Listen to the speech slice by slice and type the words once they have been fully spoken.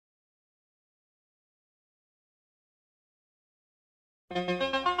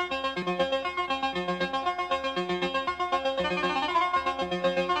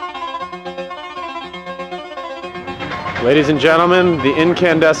Ladies and gentlemen, the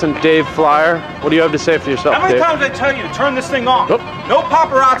incandescent Dave Flyer. What do you have to say for yourself, How many Dave? times did I tell you to turn this thing off? Oop. No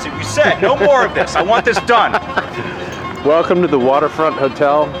paparazzi. We said no more of this. I want this done. Welcome to the Waterfront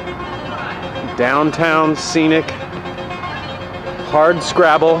Hotel. Downtown, scenic, hard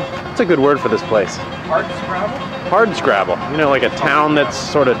scrabble. That's a good word for this place. Hard scrabble? Hard scrabble. You know, like a town that's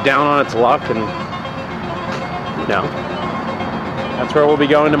sort of down on its luck and... No. That's where we'll be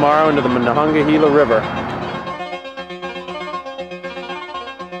going tomorrow, into the Monongahela River.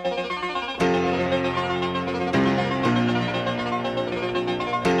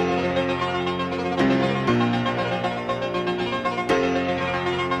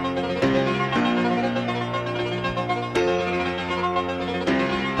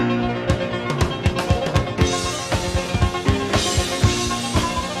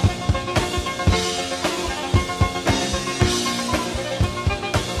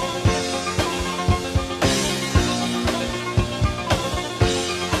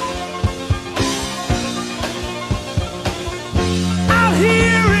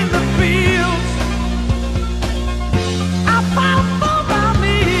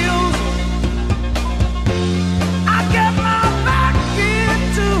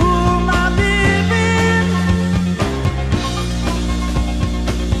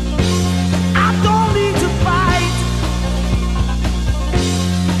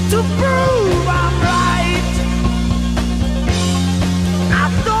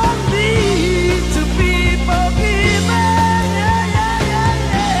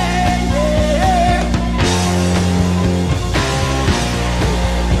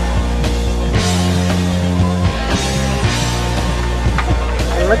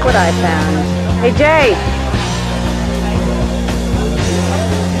 Look what I found. Hey, Jay!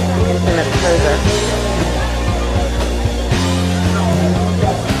 Infinite treasure.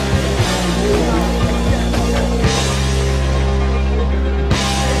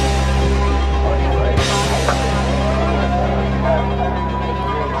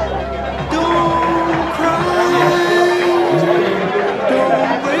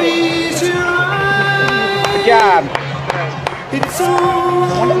 Good job.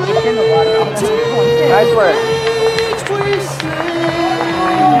 Nice work.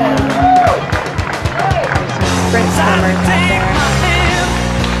 Spring swimmers out there.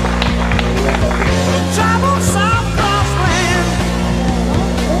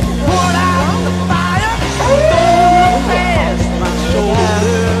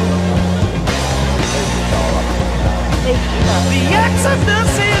 The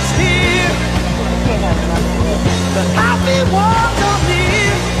Exodus is here. The happy ones are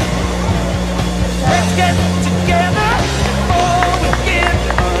near. Let's get together before we get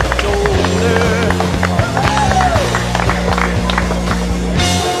much older.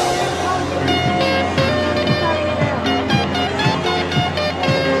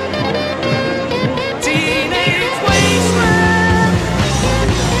 Teenage wasteland.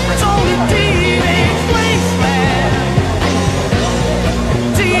 It's only teenage wasteland.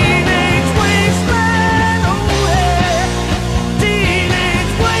 Teenage wasteland. Oh yeah.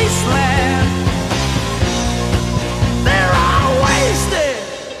 Teenage wasteland. They're all wasted.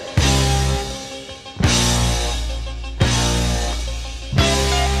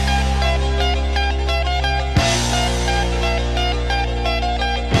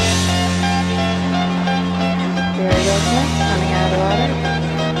 There he goes, coming out of the water.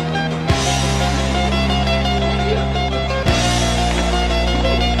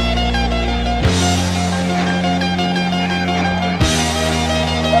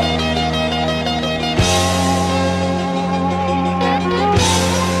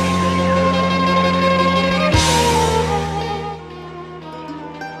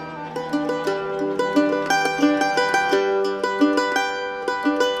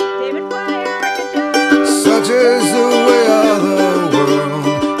 David Flyer, good job! Such is the way of the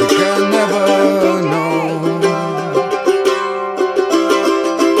world, you can never know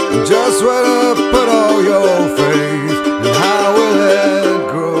just where to put all your faith and how will it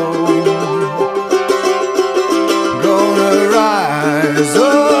grow. Gonna rise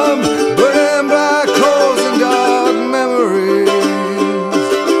up, burning black holes and dark memories.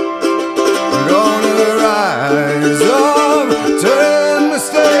 Gonna rise up, turn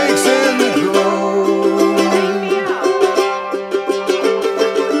mistakes into gold.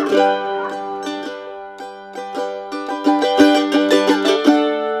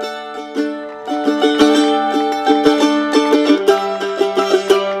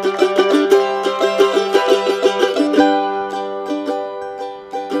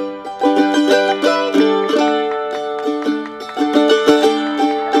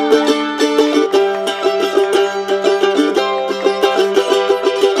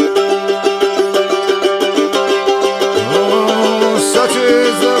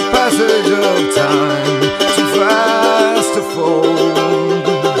 of time, too fast to fold.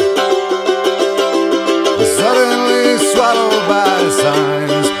 Suddenly swallowed by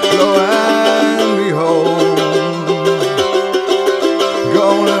signs, lo and behold,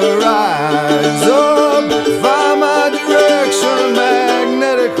 gonna rise up, find my direction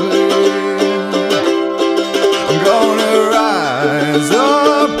magnetically. Gonna rise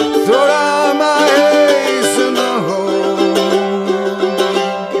up, throw down my ace in the hole.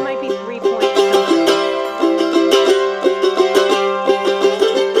 It might be 3 points.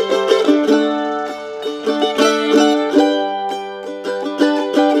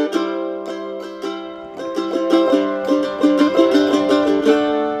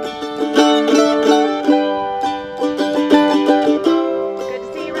 Good to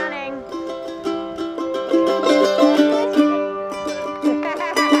see you running.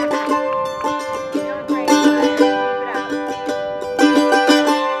 You're doing great. Keep it up.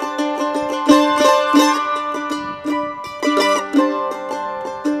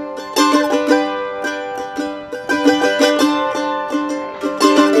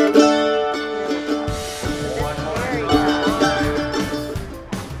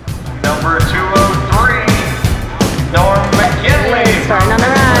 Number 203, Norm McKinley. Starting on the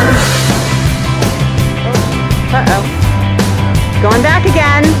run. Uh-oh. Going back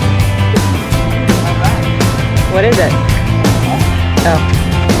again. What is it? Oh.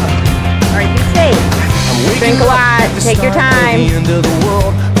 All right, be safe. Drink a lot. Take your time. End of the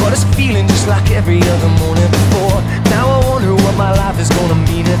world, but it's feeling just like every other morning before. Now I wonder what my life is gonna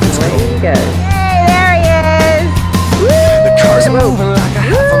mean if it's There cold. he goes. Hey, there he is. The cars are Woo. moving like a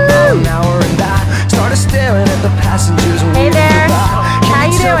half a mile an hour, and I started staring at the passengers. Hey there. How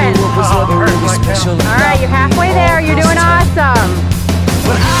you doing? All right, you're halfway there. You're doing awesome.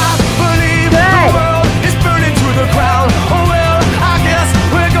 But I believe Good. the world is burning to the ground. Oh well, I guess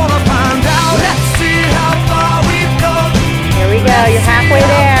we're gonna find out. Let's see how far we've come. Here we go. You're halfway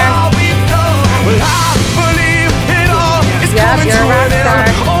there. Well, I believe it all is Yep, coming you're to a rock an end. star.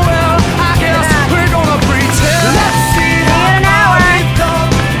 Oh well, I guess we're gonna pretend. Let's see See you in an how hour. far we've come.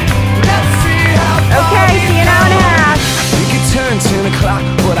 Let's see how far Okay, we've see you in an hour and a half. We could turn 10 o'clock,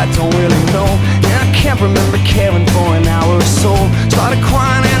 but I don't really know. And I can't remember caring for an hour or so. Started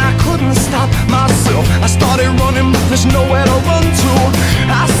crying and I couldn't stop myself. I started running, but there's nowhere to run to.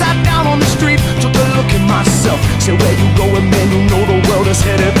 I sat down on the street, took a look at myself. Said, where you going, man? You know the world is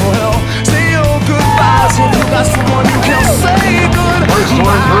headed for hell. Say your goodbyes if you got someone you can say goodbye. First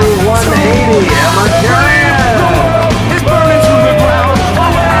one through 180, Emma Carrion. The world is burning to the ground. Oh,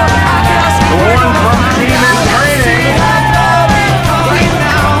 well, I guess The we're one gonna from Team in Training.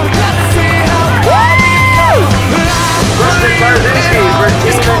 Rustic Barzinski for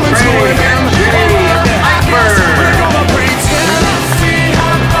Team in Training and Jimmy Eckberg.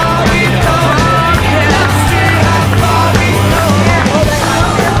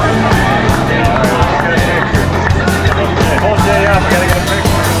 Hold Jay up, I gotta get a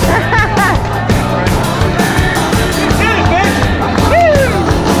picture.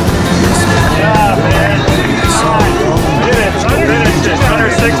 Yeah, man. Finish it,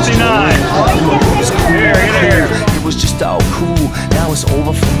 169. Here, get here. It was just all cool. Now it's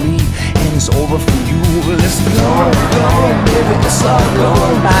over for me and it's over for you. Let's go, baby, it's all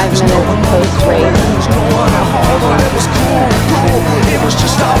gone. 5 minutes post-race. It was cool. It was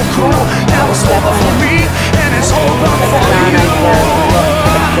just all cool. Now it's over for me and it's over for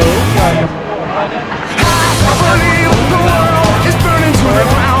you.